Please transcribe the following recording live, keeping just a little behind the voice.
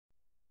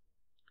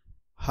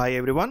Hi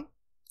everyone.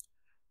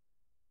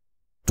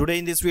 Today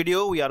in this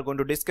video we are going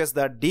to discuss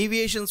the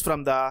deviations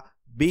from the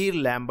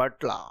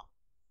Beer-Lambert law.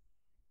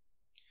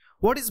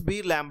 What is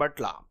Beer-Lambert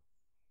law?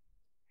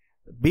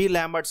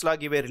 Beer-Lambert's law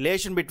gives a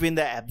relation between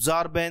the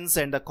absorbance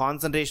and the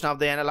concentration of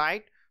the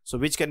analyte, so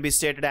which can be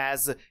stated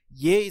as A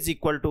is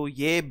equal to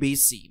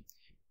ABC,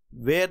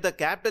 where the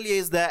capital A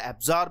is the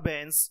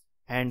absorbance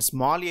and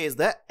small a is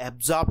the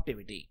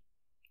absorptivity.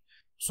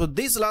 So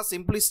this law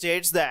simply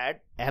states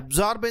that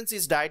absorbance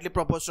is directly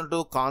proportional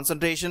to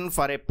concentration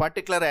for a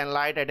particular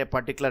analyte at a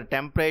particular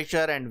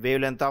temperature and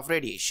wavelength of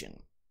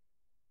radiation.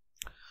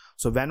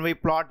 So when we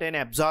plot an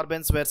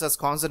absorbance versus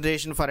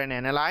concentration for an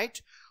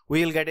analyte,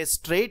 we will get a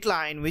straight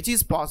line which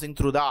is passing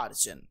through the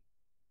origin.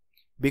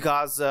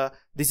 Because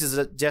this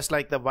is just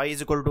like the y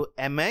is equal to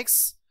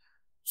mx,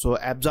 so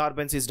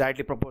absorbance is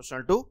directly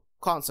proportional to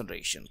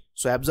concentration.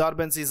 So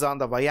absorbance is on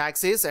the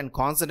y-axis and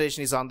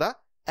concentration is on the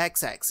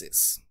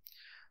x-axis.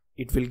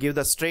 It will give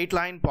the straight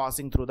line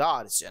passing through the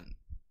origin.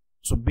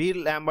 So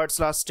Beer-Lambert's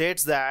law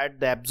states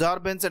that the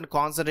absorbance and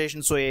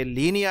concentration show a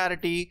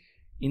linearity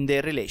in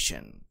their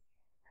relation.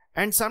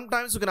 And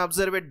sometimes we can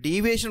observe a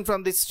deviation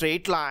from this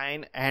straight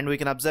line and we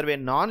can observe a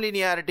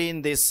non-linearity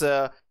in this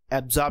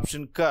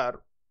absorption curve.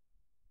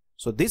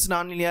 So this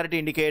non-linearity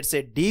indicates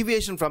a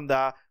deviation from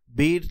the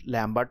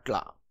Beer-Lambert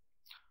law.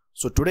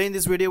 So today in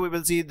this video we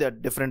will see the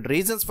different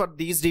reasons for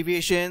these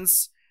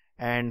deviations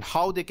and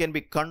how they can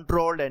be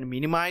controlled and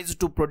minimized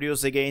to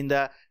produce again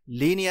the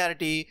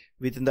linearity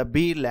within the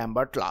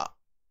Beer-Lambert law.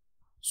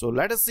 So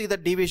let us see the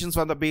deviations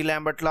from the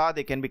Beer-Lambert law.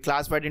 They can be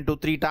classified into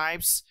three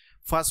types.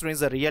 First one is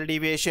the real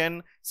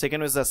deviation,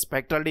 second one is the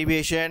spectral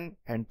deviation,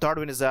 and third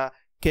one is the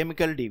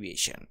chemical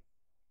deviation.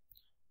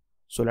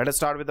 So let us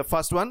start with the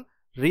first one,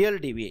 real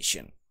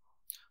deviation.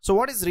 So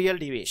what is real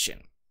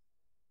deviation?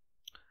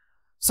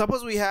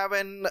 Suppose we have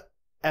an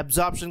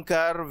absorption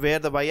curve where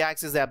the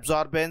y-axis is the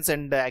absorbance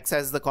and the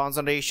x-axis is the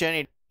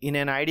concentration. In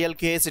an ideal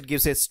case, it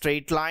gives a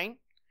straight line.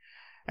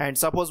 And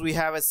suppose we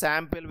have a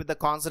sample with the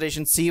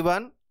concentration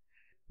C1.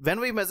 When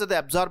we measure the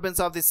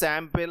absorbance of the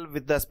sample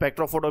with the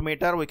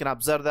spectrophotometer, we can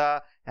observe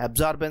the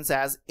absorbance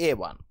as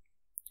A1.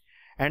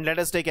 And let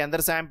us take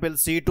another sample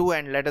C2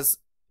 and let us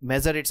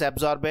measure its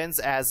absorbance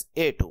as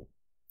A2.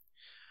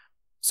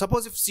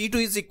 Suppose if C2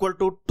 is equal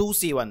to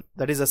 2C1,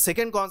 that is the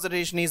second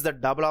concentration is the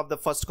double of the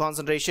first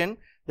concentration,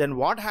 then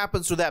what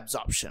happens to the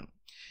absorption?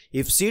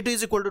 If C2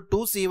 is equal to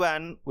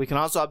 2C1, we can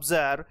also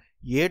observe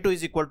A2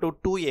 is equal to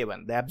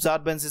 2A1. The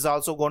absorbance is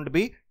also going to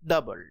be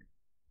doubled.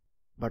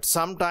 But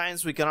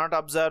sometimes we cannot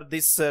observe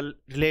this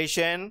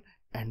relation,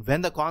 and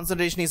when the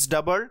concentration is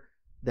doubled,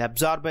 the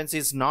absorbance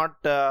is not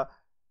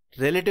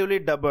relatively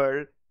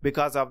doubled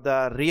because of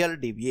the real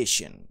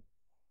deviation.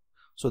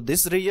 So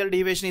this real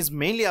deviation is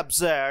mainly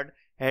observed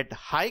at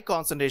high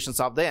concentrations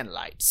of the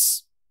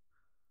analytes.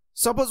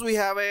 Suppose we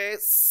have a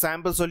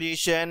sample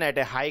solution at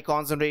a high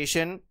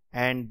concentration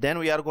and then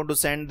we are going to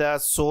send the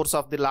source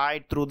of the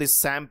light through this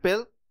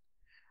sample.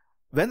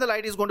 When the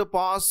light is going to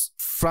pass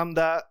from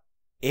the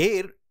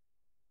air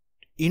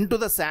into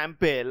the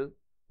sample,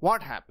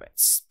 what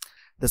happens?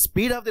 The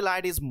speed of the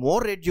light is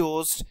more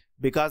reduced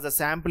because the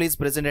sample is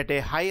present at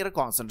a higher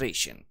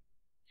concentration.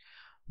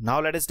 Now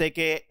let us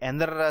take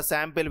another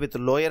sample with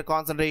lower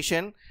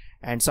concentration,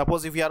 and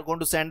suppose if we are going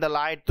to send the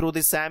light through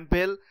this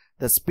sample,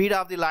 the speed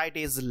of the light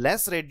is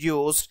less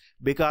reduced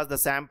because the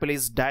sample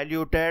is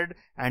diluted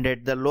and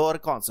at the lower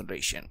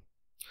concentration.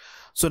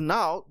 So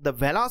now the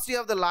velocity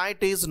of the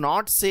light is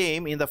not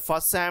same in the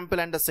first sample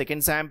and the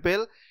second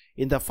sample.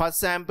 In the first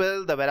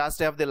sample, the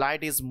velocity of the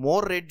light is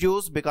more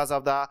reduced because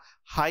of the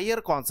higher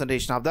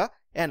concentration of the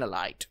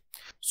analyte.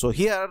 So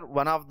here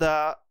one of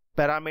the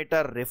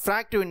parameter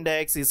refractive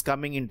index is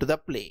coming into the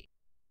play.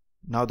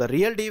 Now the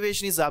real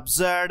deviation is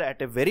observed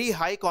at a very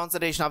high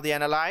concentration of the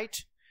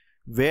analyte,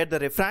 where the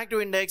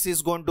refractive index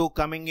is going to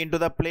coming into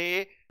the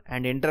play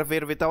and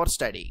interfere with our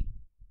study.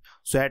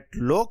 So at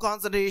low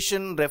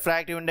concentration,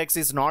 refractive index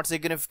is not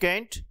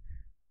significant.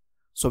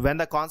 So when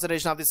the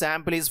concentration of the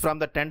sample is from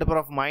the 10 to the power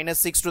of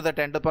 -6 to the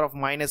 10 to the power of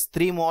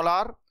 -3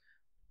 molar,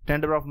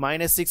 10 to the power of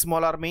 -6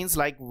 molar means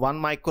like 1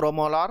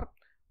 micromolar,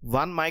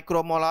 1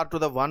 micromolar to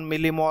the 1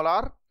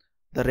 millimolar,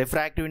 the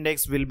refractive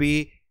index will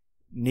be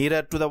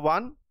nearer to the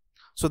 1.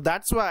 So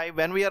that's why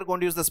when we are going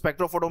to use the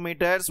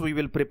spectrophotometers, we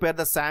will prepare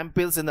the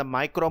samples in the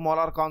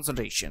micromolar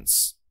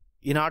concentrations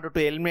in order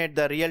to eliminate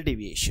the real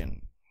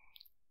deviation.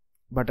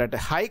 But at a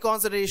high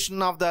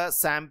concentration of the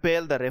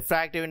sample, the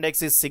refractive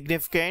index is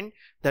significant.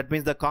 That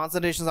means the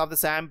concentrations of the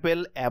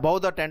sample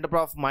above the 10 to the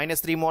power of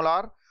 -3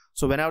 molar.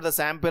 So whenever the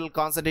sample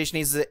concentration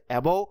is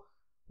above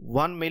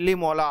 1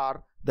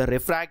 millimolar, the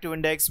refractive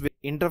index will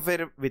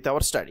interfere with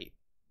our study.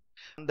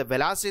 The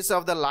velocities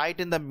of the light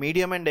in the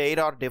medium and air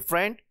are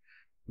different,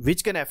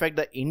 which can affect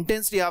the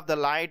intensity of the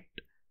light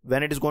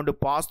when it is going to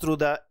pass through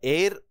the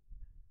air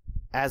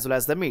as well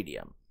as the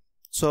medium.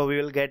 So we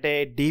will get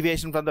a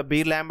deviation from the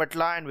Beer-Lambert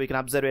law and we can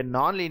observe a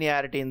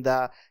non-linearity in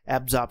the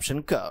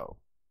absorption curve.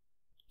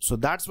 So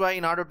that's why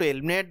in order to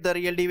eliminate the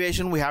real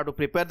deviation, we have to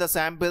prepare the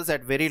samples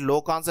at very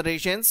low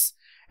concentrations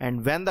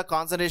and when the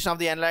concentration of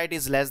the analyte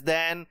is less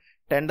than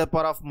 10 to the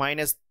power of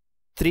minus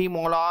 3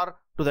 molar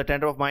to the 10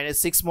 to the power of minus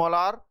 6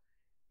 molar,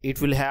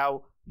 it will have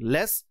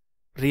less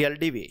real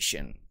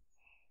deviation.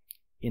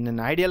 In an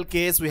ideal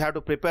case, we have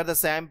to prepare the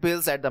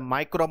samples at the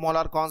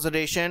micromolar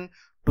concentration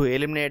to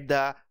eliminate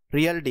the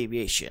real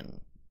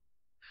deviation.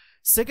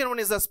 Second one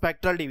is the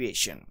spectral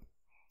deviation.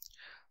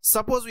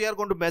 Suppose we are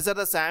going to measure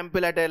the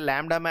sample at a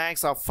lambda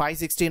max of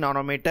 560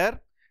 nanometer,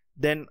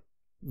 then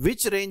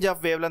which range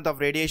of wavelength of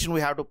radiation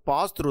we have to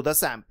pass through the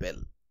sample?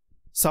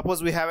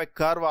 Suppose we have a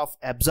curve of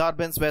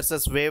absorbance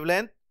versus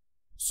wavelength.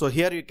 So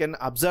here you can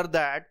observe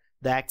that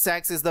the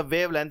x-axis is the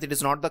wavelength, it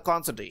is not the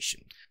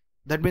concentration.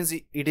 That means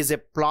it is a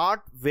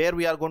plot where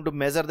we are going to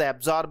measure the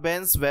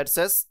absorbance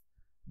versus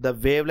the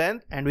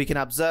wavelength, and we can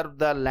observe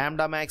the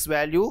lambda max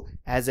value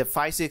as a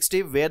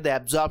 560 where the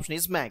absorption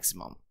is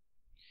maximum.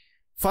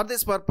 For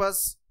this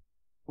purpose,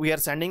 we are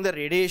sending the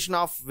radiation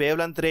of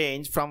wavelength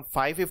range from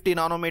 550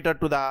 nanometer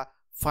to the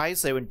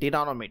 570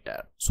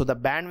 nanometer. So the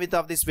bandwidth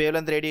of this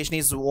wavelength radiation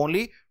is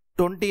only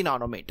 20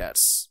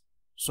 nanometers.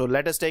 So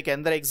let us take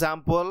another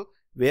example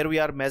where we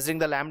are measuring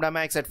the lambda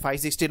max at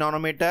 560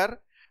 nanometer.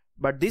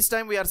 But this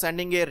time we are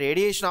sending a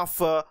radiation of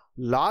a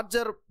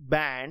larger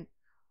band.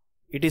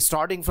 It is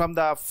starting from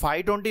the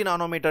 520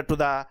 nanometer to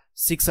the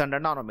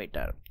 600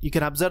 nanometer. You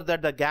can observe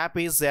that the gap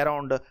is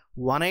around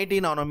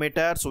 180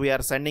 nanometer. So we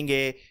are sending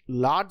a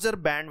larger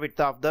bandwidth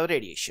of the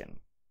radiation.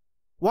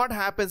 What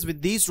happens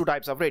with these two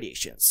types of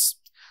radiations?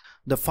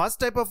 The first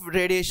type of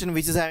radiation,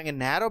 which is having a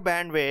narrow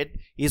bandwidth,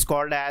 is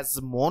called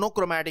as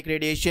monochromatic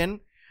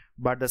radiation.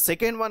 But the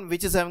second one,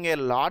 which is having a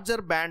larger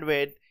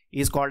bandwidth,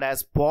 is called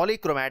as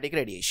polychromatic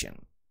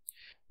radiation.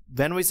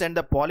 When we send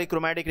the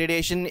polychromatic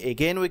radiation,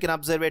 again we can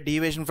observe a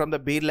deviation from the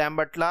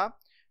Beer-Lambert law,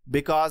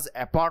 because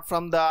apart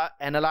from the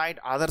analyte,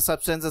 other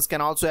substances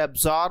can also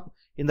absorb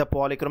in the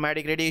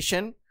polychromatic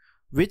radiation,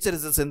 which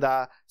results in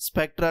the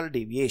spectral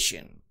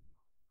deviation.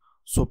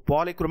 So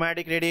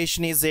polychromatic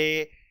radiation is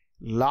a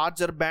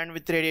larger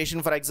bandwidth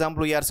radiation. For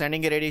example, we are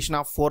sending a radiation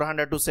of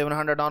 400 to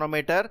 700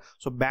 nanometer.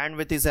 So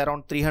bandwidth is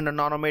around 300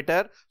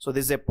 nanometer. So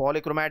this is a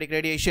polychromatic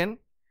radiation.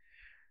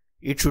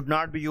 It should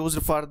not be used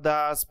for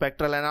the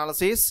spectral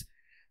analysis.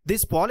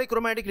 This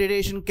polychromatic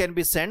radiation can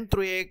be sent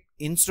through a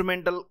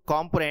instrumental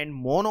component,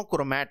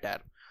 monochromator.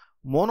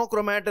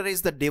 Monochromator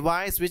is the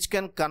device which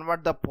can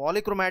convert the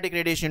polychromatic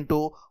radiation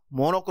to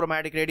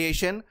monochromatic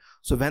radiation.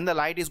 So when the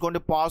light is going to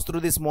pass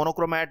through this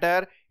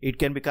monochromator, it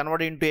can be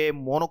converted into a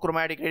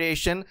monochromatic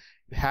radiation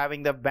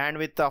having the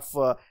bandwidth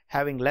of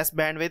having less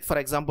bandwidth, for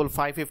example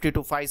 550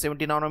 to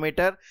 570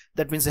 nanometer.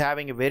 That means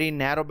having a very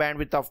narrow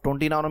bandwidth of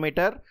 20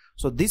 nanometer.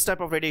 So this type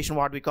of radiation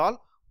what we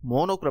call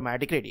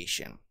monochromatic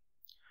radiation.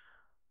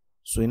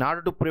 So in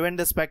order to prevent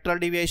the spectral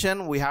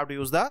deviation, we have to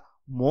use the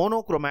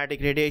monochromatic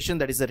radiation,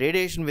 that is the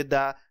radiation with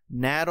the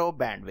narrow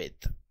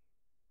bandwidth.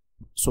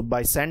 So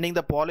by sending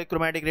the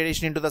polychromatic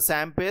radiation into the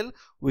sample,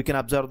 we can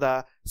observe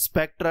the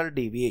spectral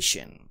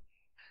deviation.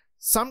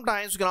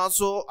 Sometimes we can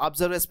also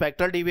observe a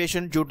spectral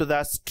deviation due to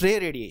the stray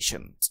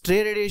radiation.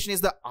 Stray radiation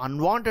is the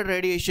unwanted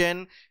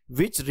radiation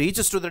which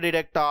reaches to the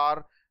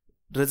detector,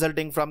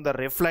 resulting from the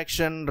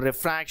reflection,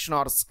 refraction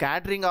or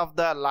scattering of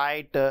the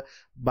light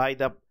by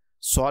the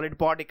solid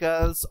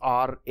particles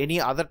or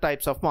any other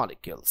types of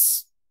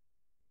molecules.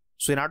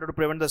 So in order to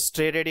prevent the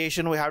stray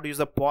radiation, we have to use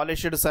the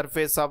polished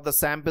surface of the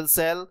sample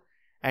cell,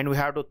 and we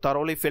have to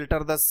thoroughly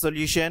filter the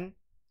solution.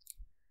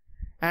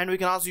 And we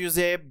can also use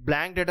a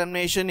blank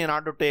determination in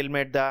order to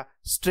eliminate the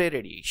stray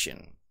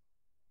radiation.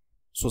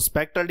 So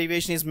spectral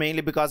deviation is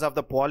mainly because of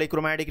the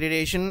polychromatic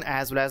radiation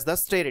as well as the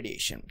stray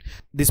radiation.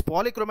 This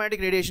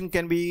polychromatic radiation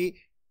can be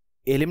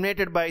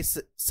eliminated by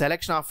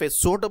selection of a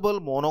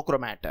suitable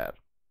monochromator.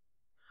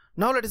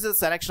 Now let us see the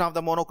selection of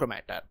the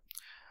monochromator.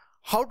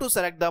 How to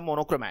select the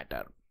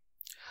monochromator?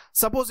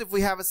 Suppose if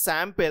we have a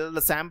sample,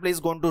 the sample is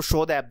going to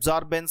show the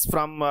absorbance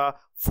from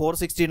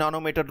 460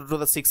 nanometer to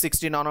the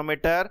 660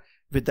 nanometer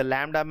with the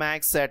lambda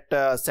max at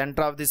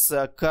center of this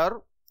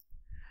curve.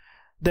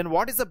 Then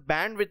what is the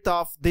bandwidth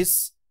of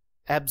this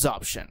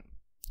absorption?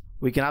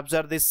 We can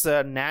observe this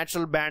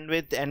natural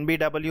bandwidth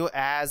NBW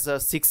as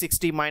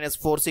 660 minus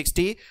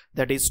 460,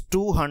 that is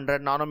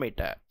 200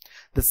 nanometer.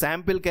 The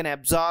sample can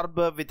absorb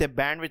with a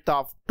bandwidth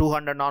of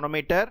 200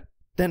 nanometer.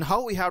 Then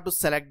how we have to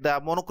select the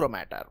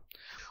monochromator?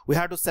 We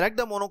have to select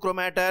the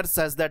monochromator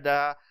such that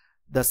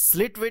the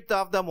slit width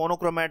of the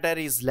monochromator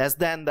is less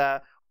than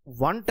the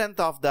 1/10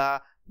 of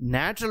the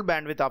natural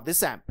bandwidth of the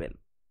sample.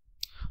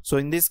 So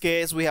in this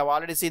case, we have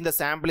already seen the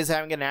sample is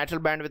having a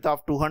natural bandwidth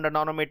of 200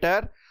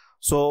 nanometer.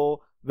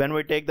 So when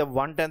we take the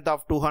 1/10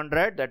 of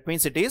 200, that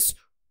means it is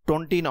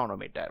 20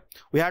 nanometer.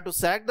 We have to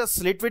select the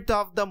slit width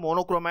of the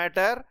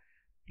monochromator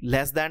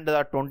less than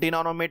the 20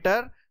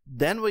 nanometer.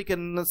 Then we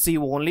can see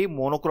only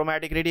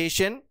monochromatic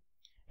radiation,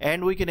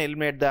 and we can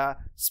eliminate the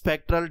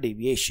spectral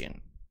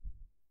deviation.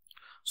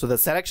 So the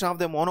selection of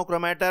the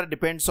monochromator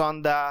depends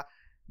on the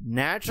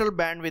natural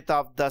bandwidth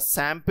of the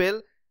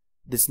sample.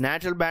 This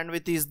natural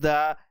bandwidth is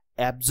the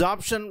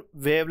absorption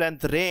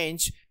wavelength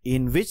range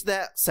in which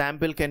the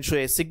sample can show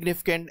a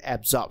significant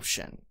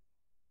absorption.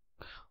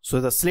 So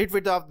the slit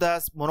width of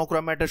the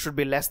monochromator should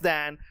be less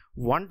than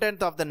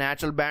 1/10 of the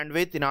natural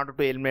bandwidth in order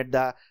to eliminate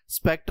the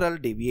spectral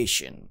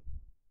deviation.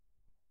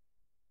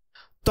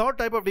 Third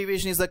type of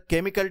deviation is the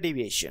chemical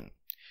deviation.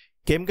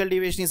 Chemical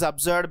deviation is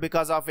observed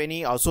because of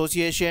any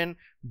association,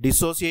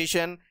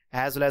 dissociation,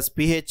 as well as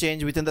pH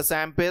change within the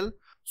sample.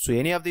 So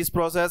any of these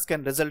processes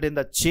can result in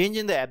the change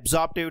in the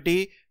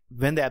absorptivity.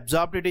 When the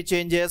absorptivity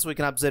changes, we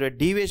can observe a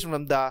deviation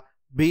from the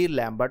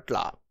Beer-Lambert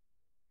law.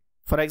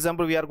 For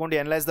example, we are going to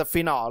analyze the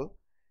phenol.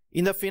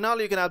 In the phenol,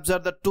 you can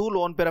observe the 2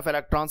 lone pair of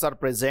electrons are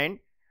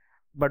present.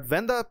 But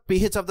when the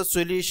pH of the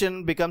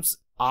solution becomes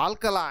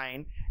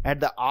alkaline, at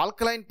the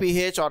alkaline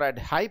pH or at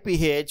high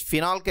pH,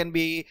 phenol can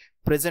be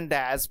present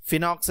as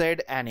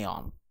phenoxide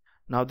anion.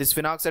 Now this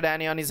phenoxide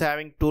anion is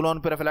having 2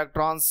 lone pair of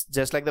electrons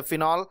just like the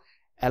phenol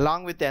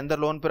along with another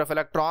lone pair of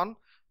electron.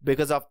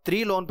 Because of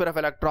 3 lone pair of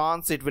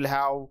electrons, it will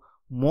have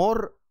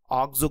more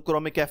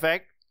oxochromic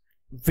effect,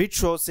 which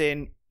shows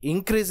an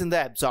increase in the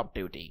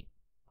absorptivity.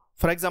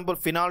 For example,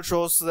 phenol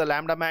shows the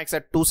lambda max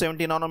at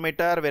 270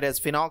 nanometer, whereas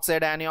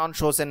phenoxide anion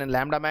shows an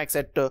lambda max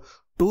at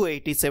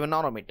 287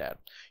 nanometer.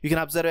 You can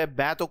observe a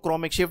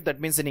bathochromic shift,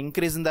 that means an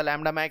increase in the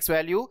lambda max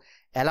value.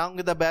 Along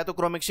with the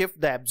bathochromic shift,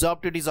 the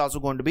absorptivity is also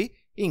going to be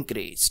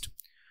increased.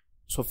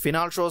 So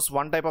phenol shows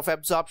one type of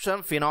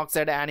absorption,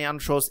 phenoxide anion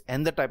shows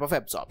another type of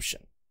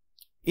absorption.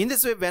 In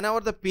this way, whenever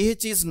the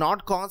pH is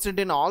not constant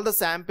in all the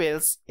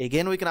samples,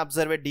 again we can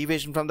observe a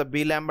deviation from the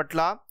Beer-Lambert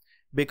law,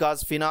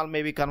 because phenol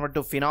may be converted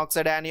to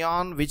phenoxide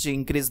anion, which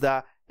increase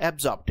the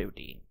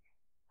absorptivity.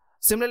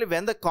 Similarly,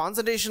 when the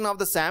concentration of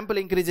the sample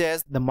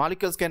increases, the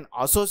molecules can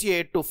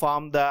associate to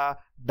form the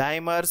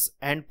dimers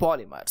and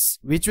polymers,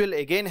 which will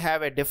again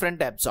have a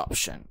different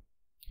absorption.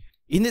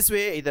 In this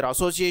way, either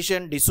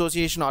association,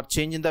 dissociation or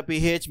change in the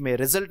pH may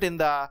result in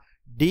the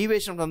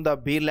deviation from the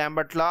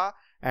Beer-Lambert law,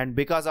 and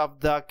because of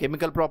the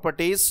chemical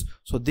properties,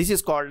 so this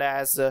is called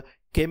as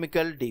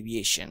chemical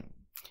deviation.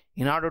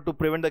 In order to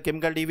prevent the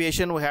chemical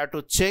deviation, we have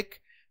to check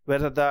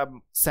whether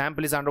the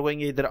sample is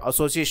undergoing either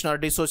association or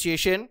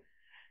dissociation,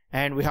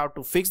 and we have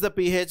to fix the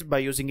pH by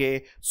using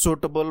a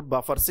suitable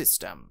buffer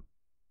system.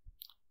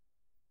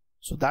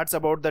 So that's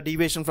about the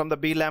deviation from the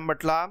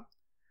Beer-Lambert law.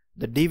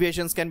 The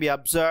deviations can be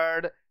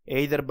observed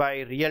either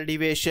by real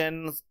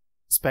deviation,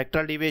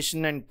 spectral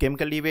deviation and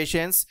chemical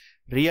deviations.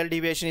 Real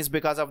deviation is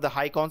because of the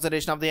high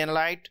concentration of the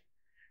analyte.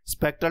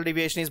 Spectral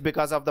deviation is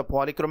because of the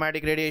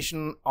polychromatic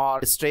radiation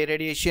or stray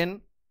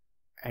radiation.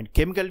 And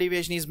chemical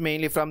deviation is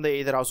mainly from the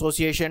either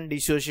association,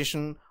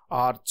 dissociation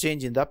or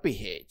change in the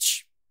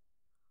pH.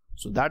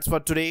 So that's for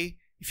today.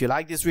 If you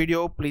like this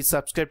video, please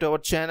subscribe to our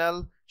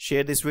channel,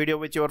 share this video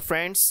with your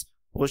friends,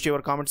 post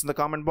your comments in the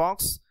comment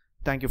box.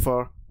 Thank you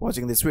for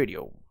watching this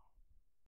video.